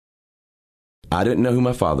I didn't know who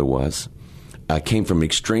my father was. I came from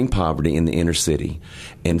extreme poverty in the inner city,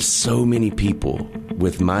 and so many people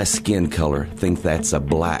with my skin color think that's a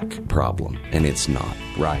black problem, and it's not.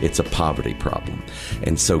 Right. It's a poverty problem.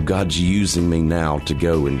 And so God's using me now to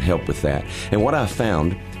go and help with that. And what I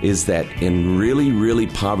found is that in really, really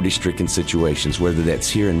poverty-stricken situations, whether that's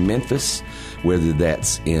here in Memphis, whether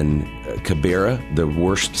that's in Kibera, the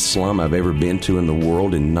worst slum I've ever been to in the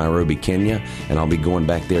world in Nairobi, Kenya, and I'll be going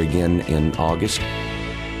back there again in August.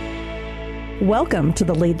 Welcome to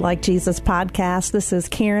the Lead Like Jesus podcast. This is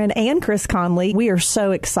Karen and Chris Conley. We are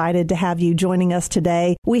so excited to have you joining us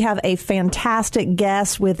today. We have a fantastic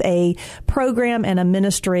guest with a program and a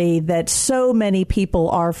ministry that so many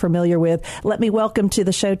people are familiar with. Let me welcome to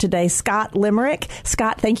the show today, Scott Limerick.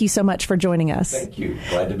 Scott, thank you so much for joining us. Thank you.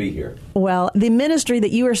 Glad to be here. Well, the ministry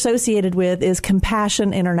that you are associated with is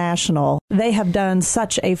Compassion International. They have done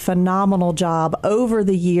such a phenomenal job over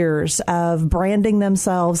the years of branding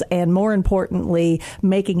themselves and, more importantly,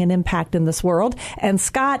 making an impact in this world. And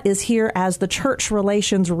Scott is here as the Church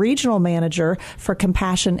Relations Regional Manager for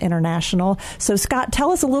Compassion International. So, Scott,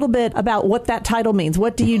 tell us a little bit about what that title means.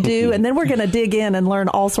 What do you do? And then we're going to dig in and learn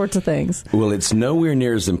all sorts of things. Well, it's nowhere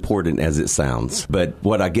near as important as it sounds. But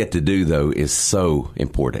what I get to do, though, is so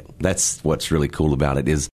important. That's what's really cool about it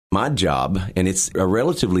is my job, and it's a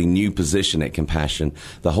relatively new position at Compassion.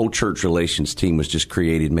 The whole church relations team was just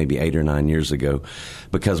created maybe 8 or 9 years ago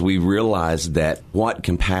because we realized that what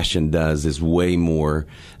Compassion does is way more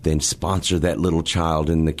than sponsor that little child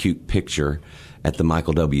in the cute picture at the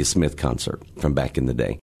Michael W. Smith concert from back in the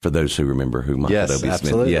day. For those who remember who Michael W.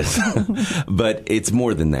 Absolutely. Smith, yes. But it's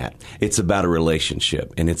more than that. It's about a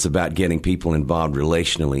relationship, and it's about getting people involved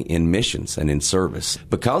relationally in missions and in service.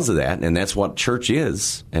 Because of that, and that's what church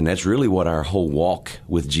is, and that's really what our whole walk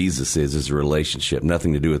with Jesus is a relationship,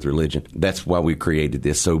 nothing to do with religion. That's why we created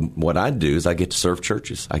this. So what I do is I get to serve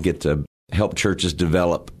churches. I get to help churches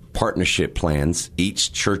develop partnership plans.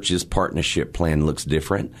 Each church's partnership plan looks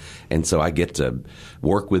different. And so I get to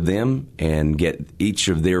work with them and get each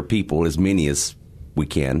of their people, as many as we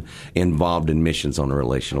can, involved in missions on a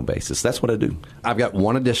relational basis. That's what I do. I've got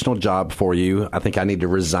one additional job for you. I think I need to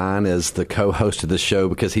resign as the co-host of the show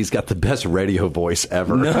because he's got the best radio voice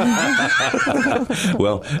ever.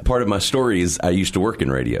 Well, part of my story is I used to work in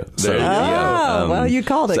radio. So, well, you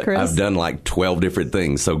called it, Chris. I've done like 12 different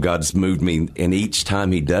things. So God's moved me. And each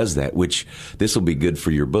time he does that, which this will be good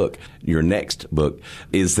for your book, your next book,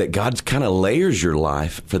 is that God kind of layers your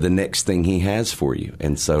life for the next thing he has for you.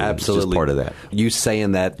 And so Absolutely. It's just part of that. You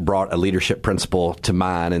saying that brought a leadership principle to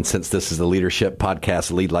mind. And since this is the leadership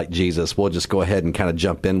podcast, Lead Like Jesus, we'll just go ahead and kind of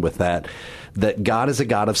jump in with that God is a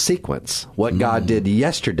God of sequence. What God did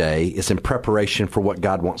yesterday is in preparation for what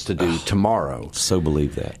God wants to do tomorrow. So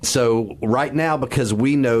believe that. So right now, because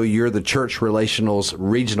we know you're the Church Relationals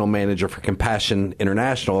Regional Manager for Compassion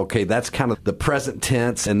International, okay, that's kind of the present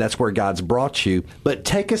tense, and that's where God's brought you. But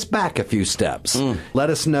take us back a few steps. Let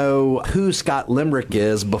us know who Scott Limerick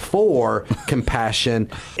is before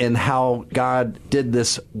Compassion and how God did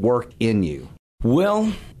this work in you.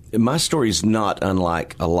 Well, my story is not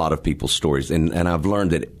unlike a lot of people's stories, and I've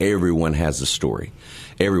learned that everyone has a story.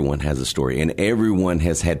 Everyone has a story, and everyone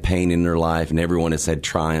has had pain in their life, and everyone has had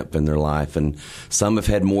triumph in their life, and some have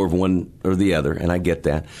had more of one or the other, and I get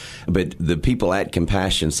that. But the people at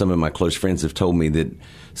Compassion, some of my close friends have told me that,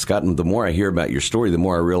 Scott, the more I hear about your story, the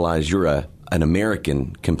more I realize you're an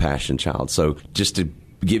American Compassion child. So just to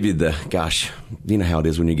give you you know how it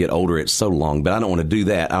is when you get older, it's so long, but I don't want to do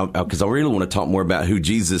that because I really want to talk more about who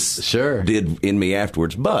Jesus did in me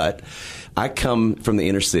afterwards. But I come from the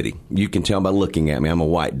inner city. You can tell by looking at me. I'm a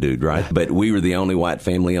white dude, right? But we were the only white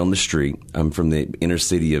family on the street. I'm from the inner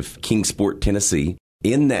city of Kingsport, Tennessee.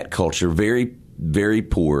 In that culture, very, very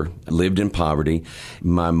poor, lived in poverty.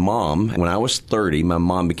 My mom, when I was 30, my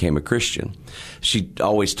mom became a Christian. She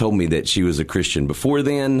always told me that she was a Christian before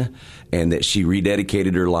then and that she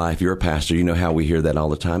rededicated her life. You're a pastor. You know how we hear that all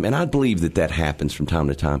the time. And I believe that happens from time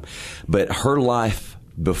to time. But her life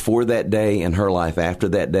before that day and her life after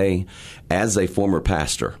that day, as a former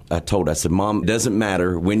pastor, I said, Mom, it doesn't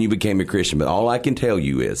matter when you became a Christian, but all I can tell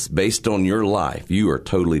you is, based on your life, you are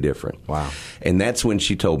totally different. Wow. And that's when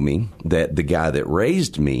she told me that the guy that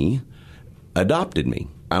raised me adopted me.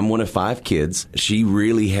 I'm one of 5 kids. She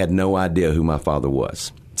really had no idea who my father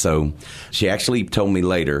was. So she actually told me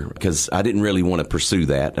later, because I didn't really want to pursue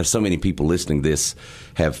that. So many people listening to this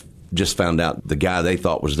have just found out the guy they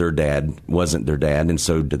thought was their dad wasn't their dad, and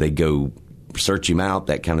so did they go search him out,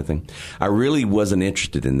 that kind of thing. I really wasn't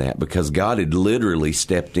interested in that because God had literally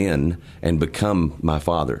stepped in and become my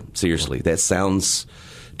father. Seriously, that sounds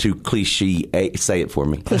too cliche. Say it for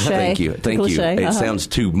me. Cliche. Thank you. Thank you. Cliche. It sounds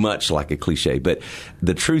too much like a cliche, but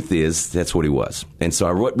the truth is that's what he was. And so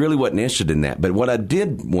I really wasn't interested in that. But what I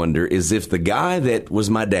did wonder is if the guy that was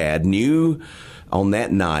my dad knew on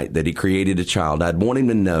that night that he created a child, I'd want him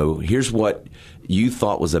to know, here's what you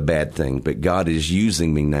thought was a bad thing, but God is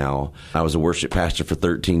using me now. I was a worship pastor for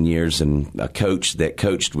 13 years and a coach that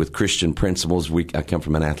coached with Christian principles. I come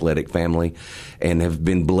from an athletic family and have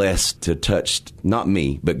been blessed to touch, not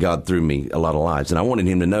me, but God through me, a lot of lives. And I wanted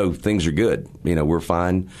him to know things are good. We're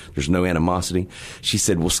fine. There's no animosity. She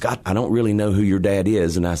said, well, Scott, I don't really know who your dad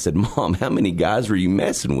is. And I said, Mom, how many guys were you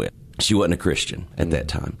messing with? She wasn't a Christian at that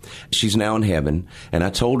time. She's now in heaven, and I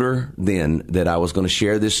told her then that I was going to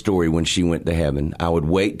share this story when she went to heaven. I would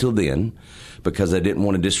wait till then because I didn't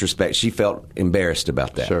want to disrespect. She felt embarrassed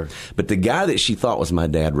about that. Sure. But the guy that she thought was my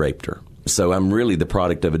dad raped her. So I'm really the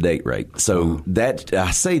product of a date rape. So that I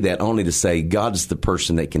say that only to say God's the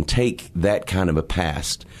person that can take that kind of a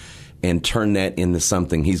past and turn that into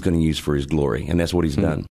something he's going to use for his glory, and that's what he's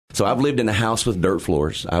done. So I've lived in a house with dirt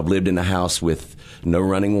floors. I've lived in a house with no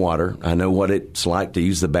running water. I know what it's like to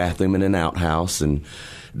use the bathroom in an outhouse, and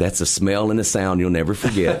that's a smell and a sound you'll never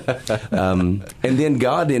forget. And then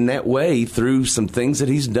God, in that way, through some things that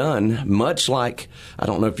he's done, much like, I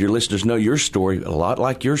don't know if your listeners know your story, a lot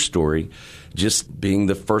like your story, just being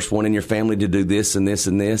the first one in your family to do this and this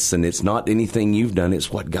and this, and it's not anything you've done.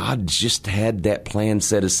 It's what God just had that plan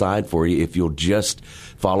set aside for you if you'll just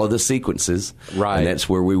follow the sequences. Right. And that's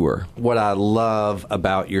where we were. What I love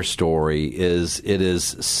about your story is it is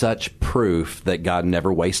such proof that God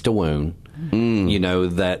never wastes a wound.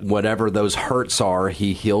 That whatever those hurts are,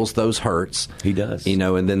 he heals those hurts. He does.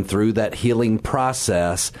 And then through that healing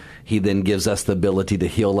process, he then gives us the ability to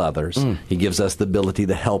heal others. He gives us the ability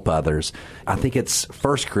to help others. I think it's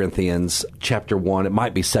 1 Corinthians chapter 1. It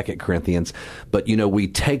might be 2 Corinthians. But, we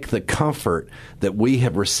take the comfort that we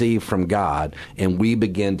have received from God and we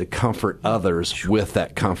begin to comfort others with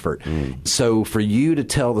that comfort. So for you to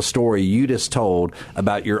tell the story you just told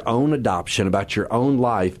about your own adoption, about your own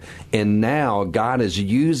life, and now God is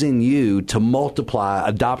using you to multiply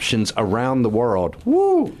adoptions around the world.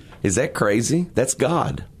 Woo! Is that crazy? That's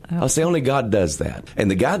God. I'll say only God does that.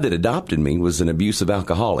 And the guy that adopted me was an abusive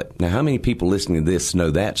alcoholic. Now, how many people listening to this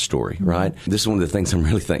know that story, right? This is one of the things I'm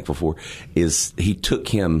really thankful for, is he took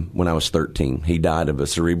him when I was 13. He died of a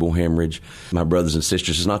cerebral hemorrhage. My brothers and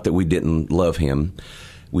sisters, it's not that we didn't love him.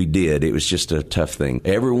 We did. It was just a tough thing.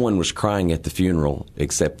 Everyone was crying at the funeral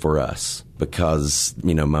except for us because,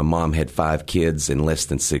 my mom had 5 kids in less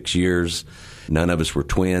than 6 years. None of us were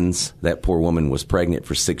twins. That poor woman was pregnant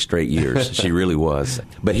for 6 straight years. She really was.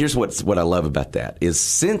 But here's what I love about that is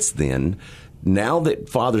since then, now that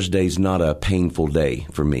Father's Day is not a painful day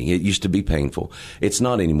for me. It used to be painful. It's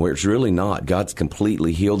not anymore. It's really not. God's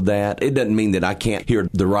completely healed that. It doesn't mean that I can't hear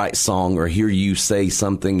the right song or hear you say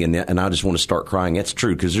something and I just want to start crying. That's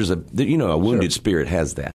true because there's a wounded spirit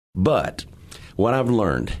has that. But what I've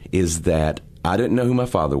learned is that I didn't know who my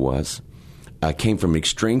father was. I came from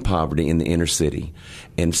extreme poverty in the inner city,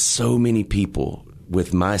 and so many people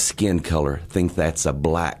with my skin color think that's a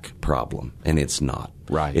black problem, and it's not.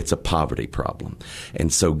 Right. It's a poverty problem.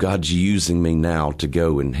 And so God's using me now to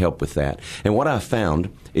go and help with that. And what I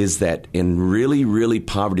found is that in really, really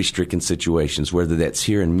poverty-stricken situations, whether that's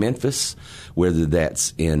here in Memphis, whether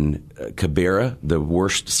that's in Kibera, the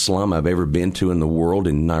worst slum I've ever been to in the world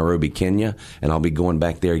in Nairobi, Kenya, and I'll be going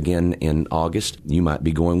back there again in August. You might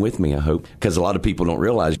be going with me, I hope, because a lot of people don't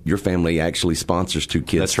realize your family actually sponsors 2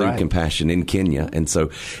 kids through Compassion in Kenya. And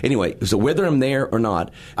so anyway, whether I'm there or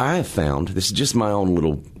not, I have found, this is just my own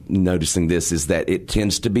little noticing this, is that it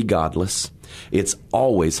tends to be godless. It's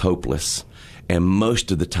always hopeless. And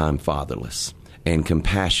most of the time fatherless. And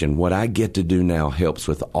Compassion, what I get to do now helps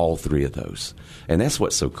with all 3 of those. And that's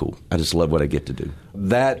what's so cool. I just love what I get to do.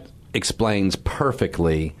 That explains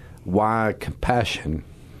perfectly why Compassion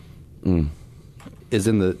is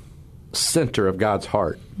in the center of God's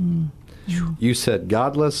heart. You said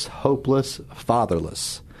godless, hopeless,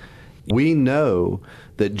 fatherless. We know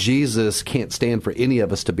that Jesus can't stand for any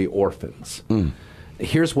of us to be orphans.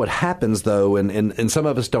 Here's what happens, though, and some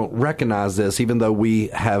of us don't recognize this, even though we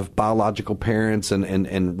have biological parents,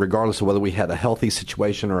 and regardless of whether we had a healthy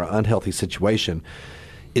situation or an unhealthy situation,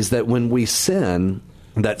 is that when we sin,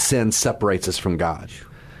 that sin separates us from God.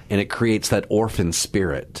 And it creates that orphan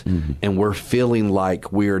spirit. And we're feeling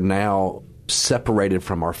like we're now separated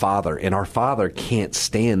from our Father, and our Father can't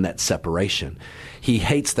stand that separation. He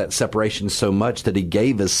hates that separation so much that He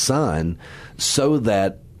gave His Son so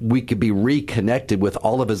that we could be reconnected with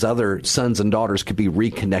all of his other sons and daughters, could be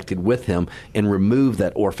reconnected with him and remove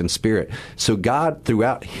that orphan spirit. So God,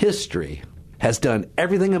 throughout history, has done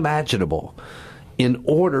everything imaginable in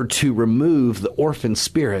order to remove the orphan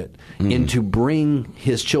spirit and to bring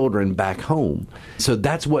his children back home. So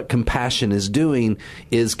that's what compassion is doing,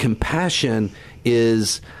 is compassion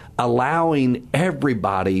is allowing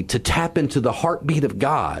everybody to tap into the heartbeat of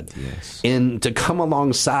God, and to come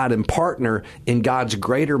alongside and partner in God's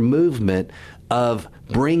greater movement of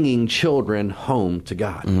bringing children home to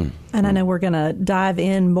God. And I know we're going to dive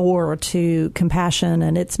in more to compassion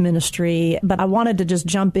and its ministry, but I wanted to just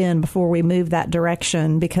jump in before we move that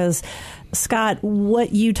direction, because Scott,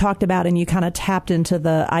 what you talked about, and you kind of tapped into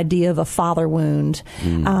the idea of a father wound.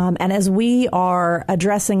 And as we are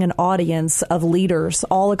addressing an audience of leaders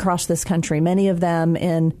all across this country, many of them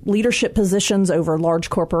in leadership positions over large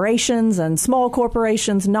corporations and small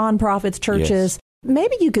corporations, nonprofits, churches,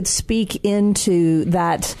 maybe you could speak into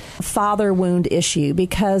that father wound issue,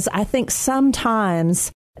 because I think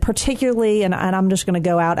sometimes, particularly, and I'm just going to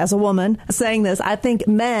go out as a woman saying this, I think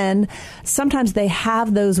men, sometimes they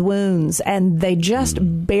have those wounds and they just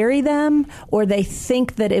bury them, or they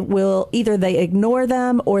think that it will, either they ignore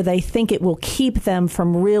them or they think it will keep them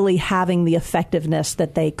from really having the effectiveness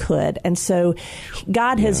that they could. And so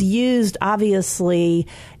God has used, obviously,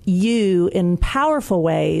 you in powerful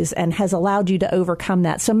ways and has allowed you to overcome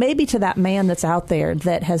that. So maybe to that man that's out there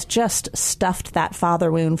that has just stuffed that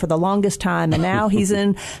father wound for the longest time, and now he's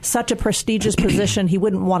in such a prestigious position he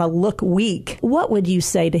wouldn't want to look weak, what would you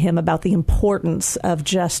say to him about the importance of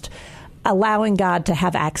just allowing God to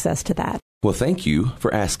have access to that? Well, thank you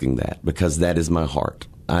for asking that, because that is my heart.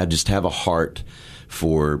 I just have a heart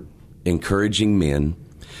for encouraging men,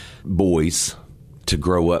 boys, to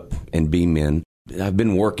grow up and be men. I've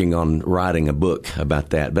been working on writing a book about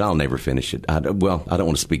that, but I'll never finish it. I don't want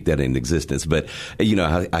to speak that into existence, but,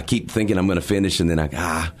 I keep thinking I'm going to finish, and then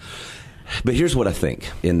But here's what I think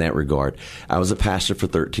in that regard. I was a pastor for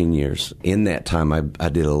 13 years. In that time, I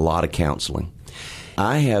did a lot of counseling.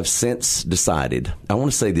 I have since decided, I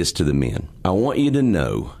want to say this to the men. I want you to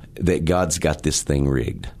know that God's got this thing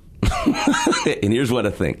rigged. And here's what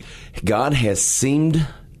I think. God has seemed,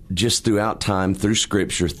 just throughout time, through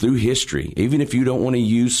Scripture, through history, even if you don't want to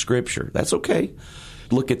use Scripture, that's okay.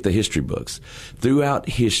 Look at the history books. Throughout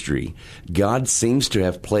history, God seems to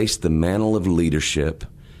have placed the mantle of leadership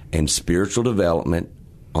and spiritual development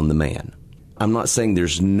on the man. I'm not saying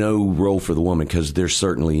there's no role for the woman, because there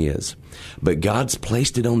certainly is. But God's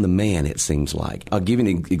placed it on the man, it seems like. I'll give you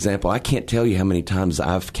an example. I can't tell you how many times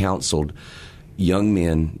I've counseled young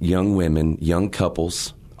men, young women, young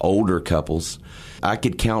couples, older couples. I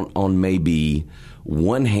could count on maybe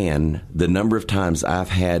one hand the number of times I've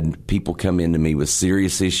had people come into me with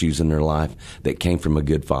serious issues in their life that came from a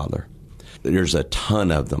good father. There's a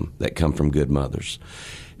ton of them that come from good mothers.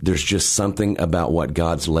 There's just something about what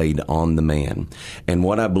God's laid on the man. And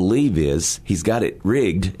what I believe is he's got it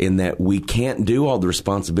rigged in that we can't do all the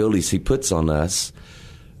responsibilities he puts on us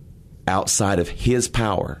outside of his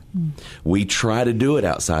power. We try to do it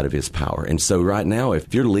outside of his power. And so right now,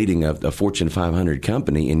 if you're leading a Fortune 500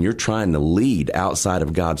 company and you're trying to lead outside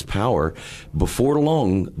of God's power, before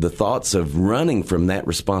long, the thoughts of running from that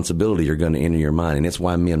responsibility are going to enter your mind. And it's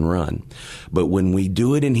why men run. But when we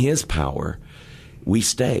do it in his power, we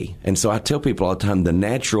stay. And so I tell people all the time, the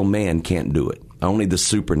natural man can't do it. Only the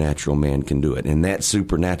supernatural man can do it. And that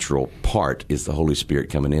supernatural part is the Holy Spirit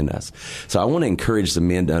coming in us. So I want to encourage the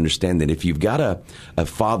men to understand that if you've got a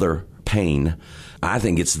father pain, I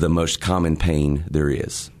think it's the most common pain there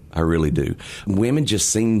is. I really do. Women just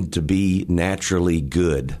seem to be naturally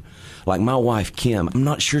good. Like my wife, Kim, I'm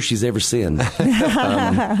not sure she's ever sinned.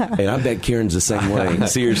 And I bet Karen's the same way.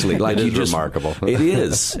 Seriously. Like it is remarkable. It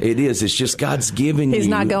is. It is. It's just God's given He's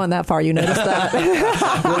not going that far. You noticed that?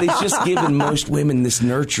 Well, he's just given most women this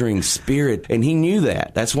nurturing spirit. And he knew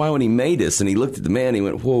that. That's why when he made us and he looked at the man, he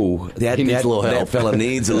went, whoa, that fella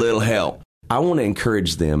needs a little help. I want to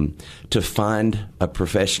encourage them to find a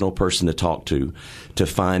professional person to talk to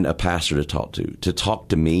find a pastor to talk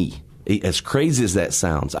to me. As crazy as that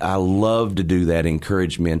sounds, I love to do that,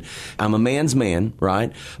 encourage men. I'm a man's man,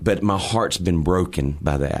 right? But my heart's been broken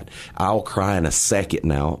by that. I'll cry in a second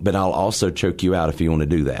now, but I'll also choke you out if you want to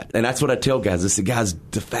do that. And that's what I tell guys. I say, guys,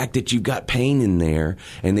 the fact that you've got pain in there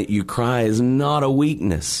and that you cry is not a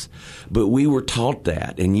weakness. But we were taught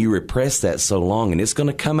that, and you repress that so long, and it's going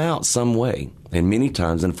to come out some way. And many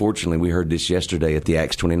times, unfortunately, we heard this yesterday at the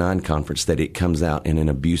Acts 29 conference, that it comes out in an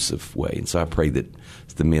abusive way. And so I pray that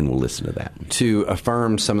the men will listen to that. To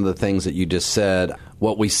affirm some of the things that you just said,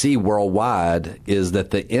 what we see worldwide is that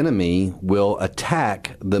the enemy will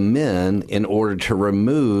attack the men in order to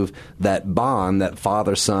remove that bond, that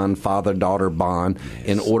father-son, father-daughter bond,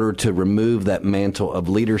 in order to remove that mantle of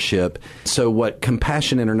leadership. So what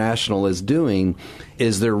Compassion International is doing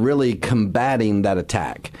is they're really combating that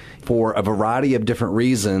attack. For a variety of different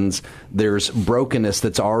reasons, there's brokenness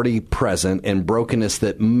that's already present and brokenness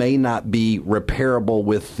that may not be repairable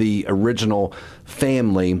with the original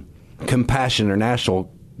family. Compassion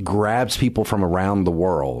International grabs people from around the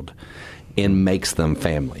world and makes them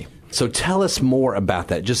family. So tell us more about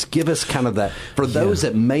that. Just give us kind of that. For those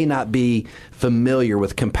that may not be familiar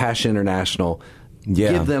with Compassion International,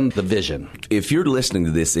 give them the vision. If you're listening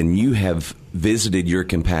to this and you have visited your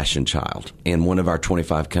Compassion Child in one of our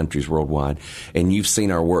 25 countries worldwide, and you've seen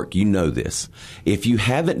our work, you know this. If you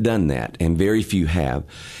haven't done that, and very few have,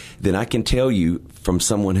 then I can tell you from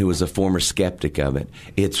someone who was a former skeptic of it,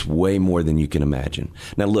 it's way more than you can imagine.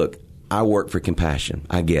 Now, look, I work for Compassion.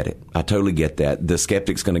 I get it. I totally get that. The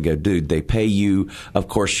skeptic's going to go, dude, they pay you. Of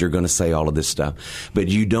course, you're going to say all of this stuff. But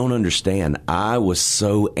you don't understand. I was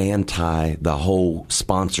so anti the whole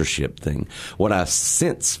sponsorship thing. What I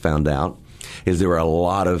since found out is there are a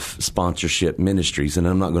lot of sponsorship ministries, and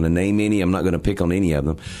I'm not going to name any, I'm not going to pick on any of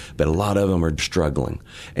them, but a lot of them are struggling.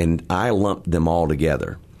 And I lumped them all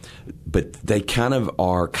together. But they kind of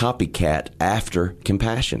are copycat after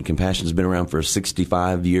Compassion. Compassion's been around for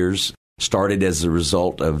 65 years. Started as a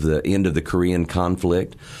result of the end of the Korean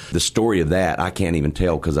conflict. The story of that, I can't even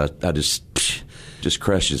tell because I just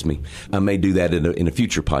crushes me. I may do that in a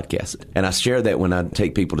future podcast. And I share that when I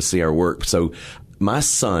take people to see our work. So my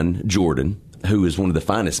son, Jordan, who is one of the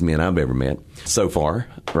finest men I've ever met so far,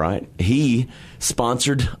 right? He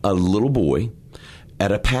sponsored a little boy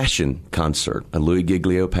at a Passion concert, a Louis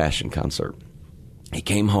Giglio Passion concert. He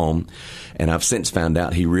came home, and I've since found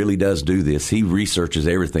out he really does do this. He researches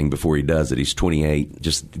everything before he does it. He's 28,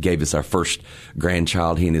 just gave us our first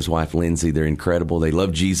grandchild, he and his wife, Lindsay. They're incredible. They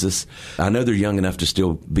love Jesus. I know they're young enough to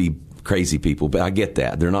still be crazy people, but I get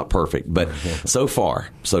that. They're not perfect, but so far,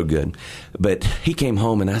 so good. But he came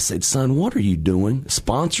home, and I said, son, what are you doing?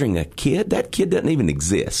 Sponsoring a kid? That kid doesn't even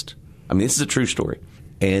exist. I mean, this is a true story.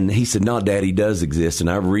 And he said, no, Dad, he does exist, and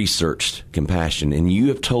I've researched Compassion, and you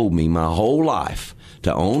have told me my whole life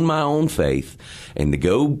to own my own faith and to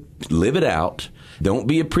go live it out. Don't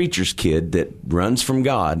be a preacher's kid that runs from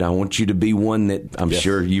God. I want you to be one that I'm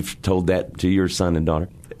sure you've told that to your son and daughter.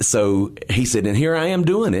 So he said, and here I am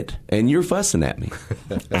doing it, and you're fussing at me.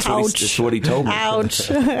 That's what he told me.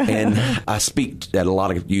 Ouch. And I speak at a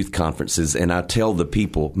lot of youth conferences, and I tell the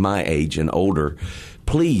people my age and older,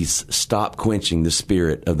 please stop quenching the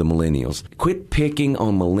spirit of the millennials. Quit picking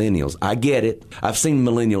on millennials. I get it. I've seen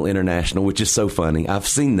Millennial International, which is so funny. I've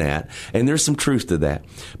seen that, and there's some truth to that.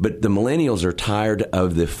 But the millennials are tired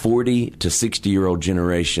of the 40 to 60-year-old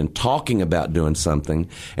generation talking about doing something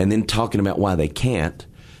and then talking about why they can't.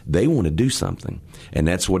 They want to do something, and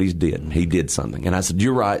that's what he did. He did something. And I said,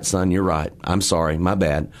 you're right, son, you're right. I'm sorry, my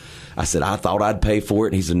bad. I said, I thought I'd pay for it.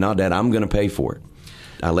 And he said, no, Dad, I'm going to pay for it.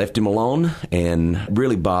 I left him alone, and it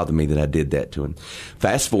really bothered me that I did that to him.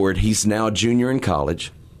 Fast forward, he's now a junior in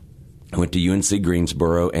college. I went to UNC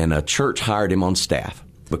Greensboro, and a church hired him on staff.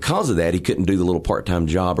 Because of that, he couldn't do the little part-time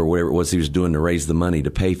job or whatever it was he was doing to raise the money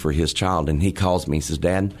to pay for his child. And he calls me. He says,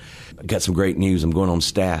 Dad, I got some great news. I'm going on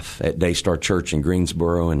staff at Daystar Church in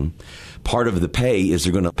Greensboro, and part of the pay is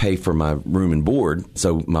they're going to pay for my room and board.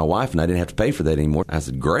 So my wife and I didn't have to pay for that anymore. I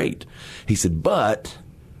said, great. He said, but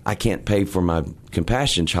I can't pay for my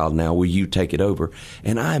Compassion Child now. Will you take it over?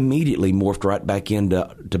 And I immediately morphed right back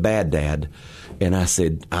into bad dad. And I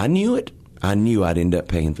said, I knew it. I knew I'd end up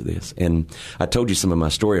paying for this. And I told you some of my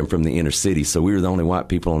story. I'm from the inner city, so we were the only white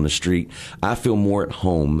people on the street. I feel more at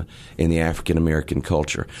home in the African-American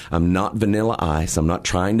culture. I'm not Vanilla Ice. I'm not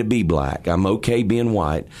trying to be black. I'm okay being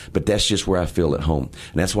white, but that's just where I feel at home.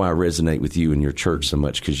 And that's why I resonate with you and your church so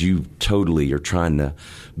much, because you totally are trying to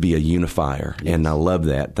be a unifier. Yes. And I love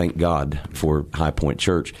that. Thank God for High Point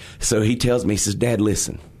Church. So he tells me, he says, Dad,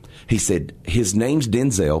 listen. He said, his name's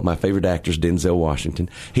Denzel. My favorite actor is Denzel Washington.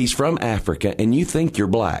 He's from Africa, and you think you're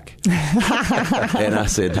black. And I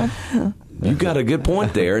said, you got a good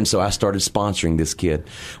point there. And so I started sponsoring this kid.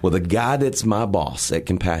 Well, the guy that's my boss at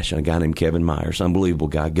Compassion, a guy named Kevin Myers, unbelievable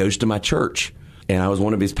guy, goes to my church. And I was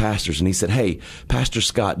one of his pastors, and he said, hey, Pastor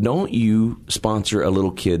Scott, don't you sponsor a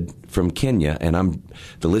little kid from Kenya? And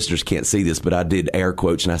the listeners can't see this, but I did air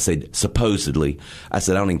quotes, and I said, supposedly. I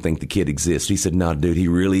said, I don't even think the kid exists. He said, no, dude, he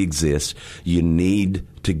really exists. You need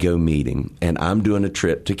to go meet him. And I'm doing a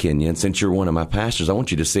trip to Kenya, and since you're one of my pastors, I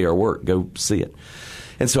want you to see our work. Go see it.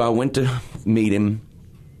 And so I went to meet him.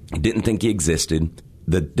 Didn't think he existed.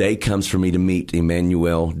 the day comes for me to meet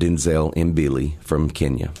Emmanuel Denzel Mbili from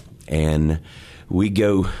Kenya. And we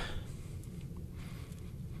go...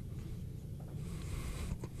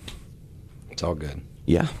 It's all good.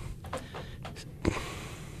 Yeah.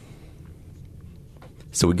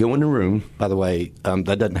 So we go in the room. By the way, that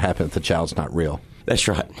doesn't happen if the child's not real. That's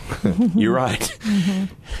right. You're right.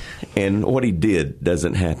 Mm-hmm. And what he did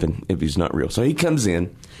doesn't happen if he's not real. So he comes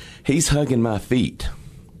in. He's hugging my feet,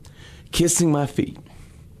 kissing my feet.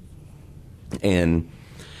 And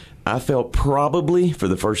I felt probably for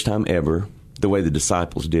the first time ever the way the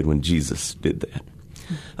disciples did when Jesus did that.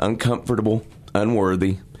 Uncomfortable,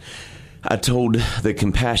 unworthy. I told the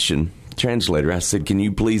compassion translator, I said, can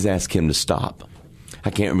you please ask him to stop?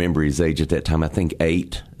 I can't remember his age at that time. I think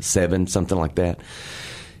 8, 7, something like that.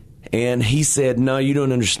 And he said, no, you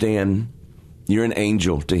don't understand. You're an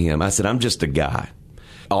angel to him. I said, I'm just a guy.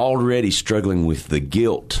 Already struggling with the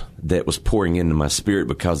guilt that was pouring into my spirit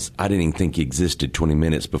because I didn't even think he existed 20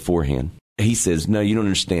 minutes beforehand. He says, no, you don't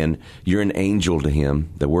understand. You're an angel to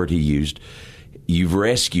him, the word he used. You've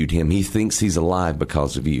rescued him. He thinks he's alive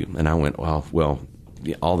because of you. And I went, well,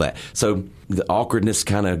 yeah, all that. So the awkwardness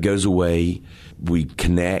kind of goes away. We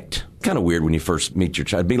connect. Kind of weird when you first meet your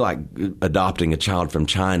child. It'd be like adopting a child from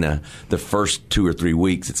China. The first 2 or 3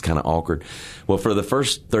 weeks, it's kind of awkward. Well, for the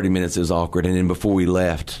first 30 minutes, it was awkward. And then before we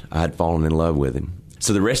left, I had fallen in love with him.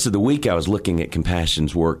 So the rest of the week, I was looking at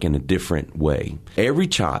Compassion's work in a different way. Every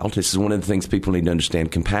child, this is one of the things people need to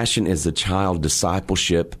understand, Compassion is a child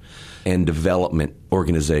discipleship and development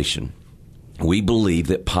organization. We believe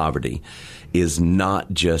that poverty is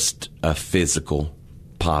not just a physical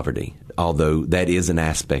poverty, although that is an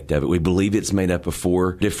aspect of it. We believe it's made up of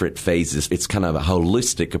 4 different phases. It's kind of a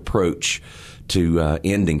holistic approach to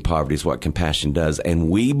ending poverty is what Compassion does. And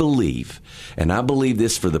we believe, and I believe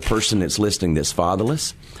this for the person that's listening that's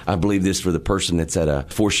fatherless. I believe this for the person that's at a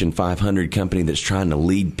Fortune 500 company that's trying to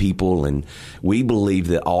lead people. And we believe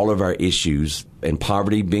that all of our issues, and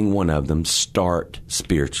poverty being one of them, start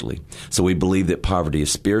spiritually. So we believe that poverty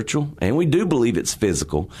is spiritual, and we do believe it's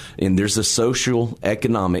physical. And there's a social,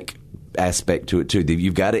 economic aspect to it, too.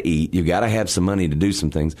 You've got to eat. You've got to have some money to do some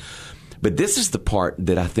things. But this is the part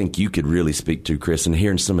that I think you could really speak to, Chris, and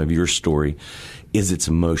hearing some of your story, is it's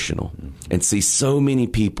emotional. And see, so many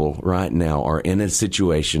people right now are in a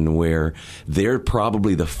situation where they're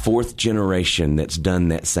probably the 4th generation that's done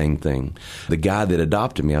that same thing. The guy that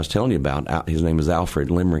adopted me, I was telling you about, his name is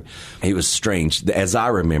Alfred Limerick. He was strange. As I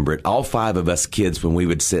remember it, all 5 of us kids, when we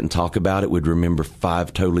would sit and talk about it, would remember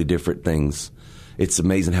 5 totally different things. It's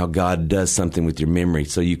amazing how God does something with your memory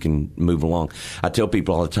so you can move along. I tell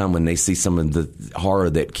people all the time when they see some of the horror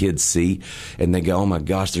that kids see and they go, oh my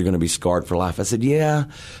gosh, they're going to be scarred for life. I said, yeah,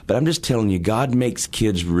 but I'm just telling you, God makes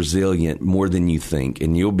kids resilient more than you think,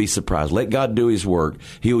 and you'll be surprised. Let God do his work.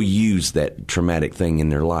 He'll use that traumatic thing in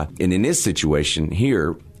their life. And in this situation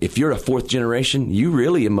here, if you're a 4th generation, you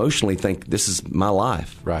really emotionally think, this is my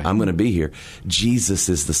life. Right. I'm going to be here. Jesus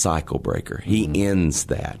is the cycle breaker. He ends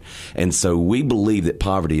that. And so we believe that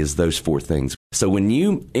poverty is those 4 things. So when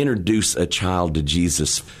you introduce a child to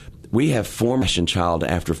Jesus, we have former Compassion child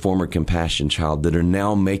after former Compassion child that are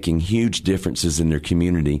now making huge differences in their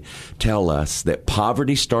community tell us that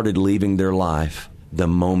poverty started leaving their life the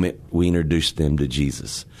moment we introduced them to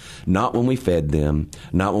Jesus. Not when we fed them,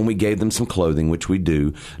 not when we gave them some clothing, which we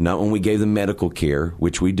do, not when we gave them medical care,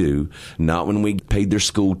 which we do, not when we paid their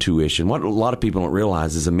school tuition. What a lot of people don't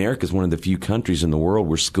realize is America is one of the few countries in the world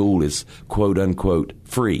where school is quote unquote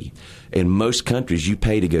free. In most countries, you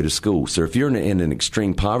pay to go to school. So if you're in an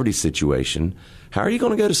extreme poverty situation, how are you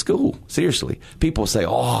going to go to school? Seriously. People say,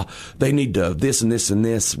 oh, they need to this and this and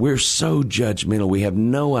this. We're so judgmental. We have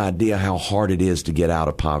no idea how hard it is to get out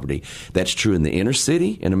of poverty. That's true in the inner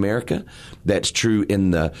city in America. That's true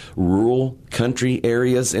in the rural country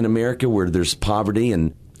areas in America where there's poverty.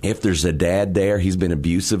 And if there's a dad there, he's been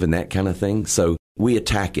abusive and that kind of thing. So we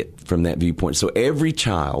attack it from that viewpoint. So every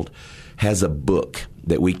child has a book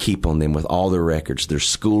that we keep on them with all their records, their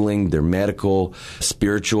schooling, their medical,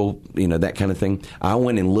 spiritual, that kind of thing. I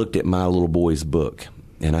went and looked at my little boy's book,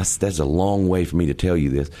 and that's a long way for me to tell you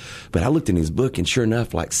this, but I looked in his book, and sure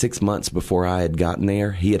enough, like 6 months before I had gotten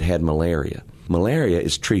there, he had malaria. Malaria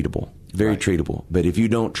is treatable, very treatable, but if you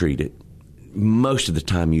don't treat it, most of the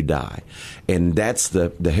time you die. And that's the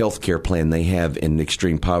health care plan they have in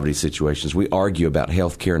extreme poverty situations. We argue about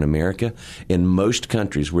health care in America. In most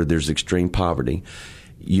countries where there's extreme poverty,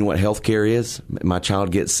 you know what health care is? My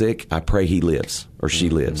child gets sick, I pray he lives, or she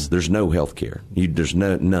lives. There's no health care. There's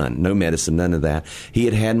none, no medicine, none of that. He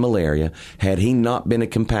had malaria. Had he not been a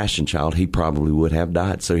compassion child, he probably would have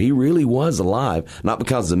died. So he really was alive, not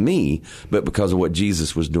because of me, but because of what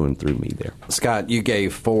Jesus was doing through me there. Scott, you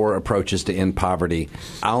gave 4 approaches to end poverty.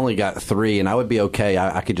 I only got 3, and I would be okay.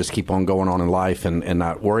 I could just keep on going on in life and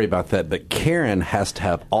not worry about that. But Karen has to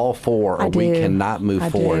have all 4, or we cannot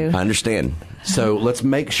move forward. I understand. So let's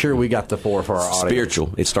make sure we got the 4 for our audience.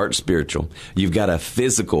 Spiritual. It starts spiritual. You've got a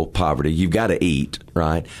physical poverty. You've got to eat,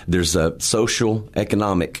 right? There's a social,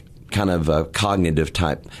 economic, kind of a cognitive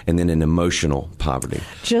type, and then an emotional poverty.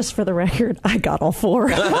 Just for the record, I got all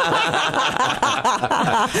 4.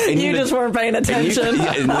 You just weren't paying attention.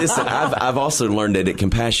 And listen, I've also learned that at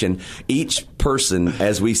Compassion, each person,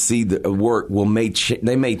 as we see the work,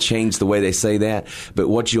 they may change the way they say that, but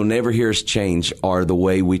what you'll never hear us change are the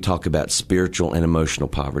way we talk about spiritual and emotional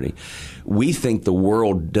poverty. We think the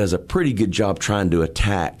world does a pretty good job trying to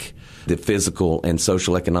attack the physical and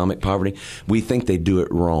social economic poverty. We think they do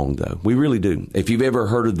it wrong, though. We really do. If you've ever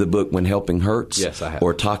heard of the book When Helping Hurts, yes, I have,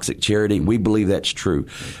 or Toxic Charity, we believe that's true.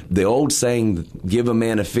 The old saying, give a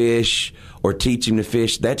man a fish or teach him to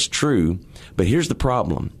fish, that's true. But here's the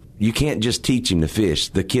problem. You can't just teach him to fish.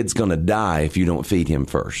 The kid's going to die if you don't feed him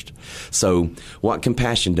first. So what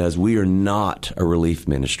Compassion does, we are not a relief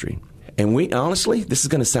ministry. And we, honestly, this is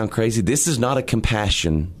going to sound crazy. This is not a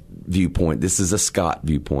Compassion viewpoint. This is a Scott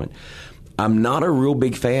viewpoint. I'm not a real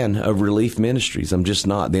big fan of relief ministries. I'm just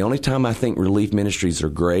not. The only time I think relief ministries are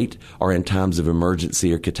great are in times of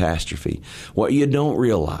emergency or catastrophe. What you don't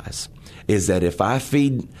realize is that if I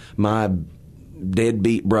feed my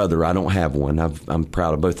deadbeat brother, I don't have one. I'm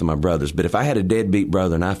proud of both of my brothers. But if I had a deadbeat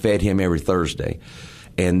brother and I fed him every Thursday,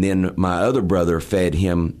 and then my other brother fed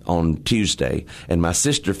him on Tuesday, and my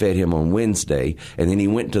sister fed him on Wednesday, and then he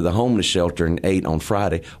went to the homeless shelter and ate on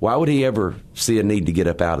Friday, why would he ever see a need to get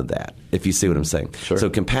up out of that, if you see what I'm saying? Sure. So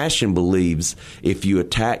Compassion believes if you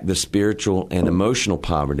attack the spiritual and emotional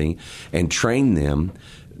poverty and train them,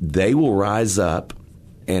 they will rise up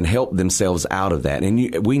and help themselves out of that.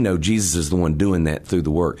 And we know Jesus is the one doing that through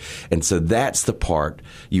the work. And so that's the part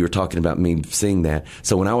you were talking about, me seeing that.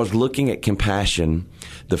 So when I was looking at Compassion,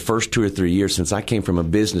 the first 2 or 3 years, since I came from a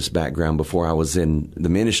business background before I was in the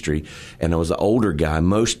ministry, and I was an older guy,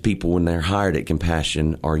 most people when they're hired at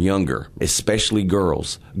Compassion are younger, especially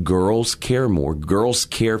girls. Girls care more. Girls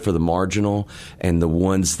care for the marginal and the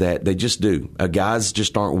ones that they just do. Guys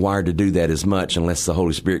just aren't wired to do that as much unless the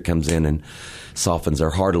Holy Spirit comes in and softens our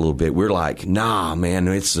heart a little bit. We're like, nah, man,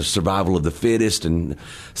 it's the survival of the fittest. And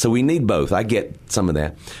so we need both. I get some of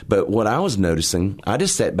that. But what I was noticing, I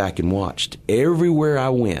just sat back and watched. Everywhere I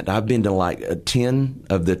went, I've been to like 10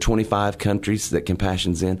 of the 25 countries that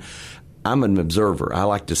Compassion's in. I'm an observer. I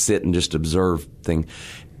like to sit and just observe things.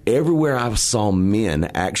 Everywhere I saw men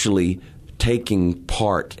actually taking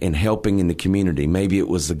part and helping in the community. Maybe it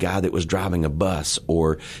was the guy that was driving a bus,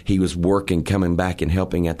 or he was working, coming back and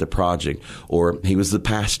helping at the project, or he was the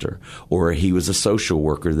pastor, or he was a social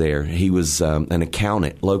worker there. He was an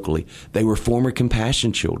accountant locally. They were former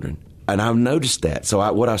Compassion children. And I've noticed that.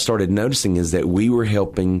 So what I started noticing is that we were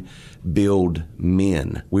helping build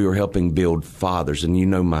men. We were helping build fathers. And you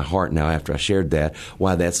know my heart now after I shared that,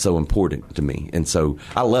 why that's so important to me. And so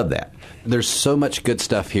I love that. There's so much good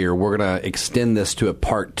stuff here. We're going to extend this to a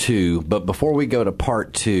part 2. But before we go to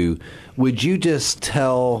part 2, would you just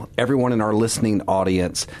tell everyone in our listening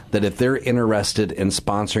audience that if they're interested in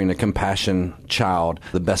sponsoring a Compassion child,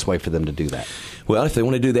 the best way for them to do that? Well, if they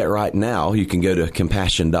want to do that right now, you can go to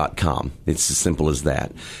compassion.com. It's as simple as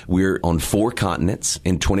that. We're on 4 continents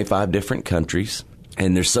in 25 different countries.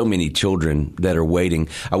 And there's so many children that are waiting.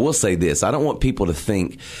 I will say this. I don't want people to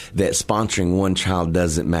think that sponsoring one child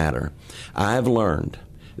doesn't matter. I've learned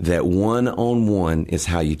that one-on-one is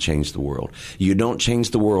how you change the world. You don't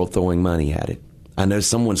change the world throwing money at it. I know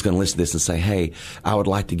someone's going to listen to this and say, hey, I would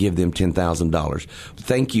like to give them $10,000.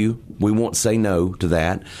 Thank you. We won't say no to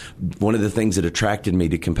that. One of the things that attracted me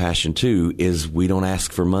to Compassion, too, is we don't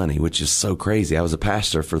ask for money, which is so crazy. I was a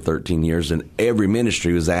pastor for 13 years, and every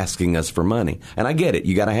ministry was asking us for money. And I get it.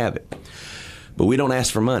 You got to have it. But we don't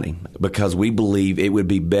ask for money because we believe it would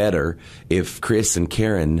be better if Chris and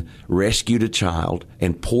Karen rescued a child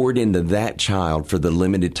and poured into that child for the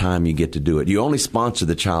limited time you get to do it. You only sponsor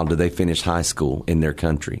the child till they finish high school in their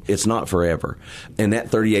country. It's not forever. And that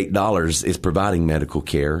 $38 is providing medical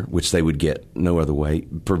care, which they would get no other way,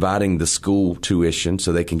 providing the school tuition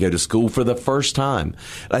so they can go to school for the first time.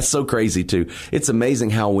 That's so crazy, too. It's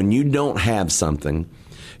amazing how when you don't have something,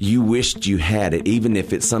 you wished you had it, even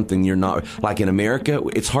if it's something you're not. Like in America,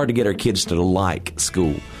 it's hard to get our kids to like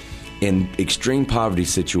school. in extreme poverty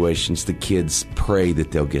situations, the kids pray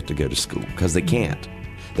that they'll get to go to school because they can't.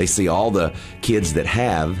 They see all the kids that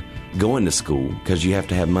have going to school because you have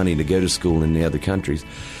to have money to go to school in the other countries.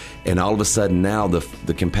 And all of a sudden now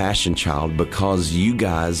the Compassion Child, because you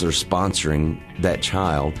guys are sponsoring that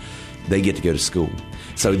child, they get to go to school.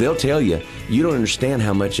 So they'll tell you, you don't understand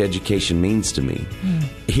how much education means to me.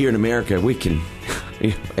 Here in America, we can,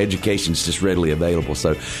 education's just readily available.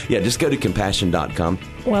 So, yeah, just go to compassion.com.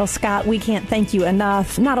 Well, Scott, we can't thank you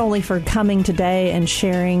enough, not only for coming today and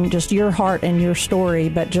sharing just your heart and your story,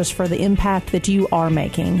 but just for the impact that you are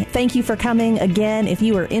making. Thank you for coming. Again, if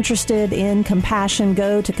you are interested in Compassion,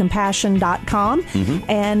 go to compassion.com.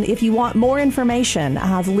 And if you want more information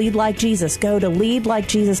of Lead Like Jesus, go to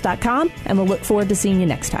leadlikejesus.com, and we'll look forward to seeing you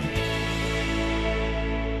next time.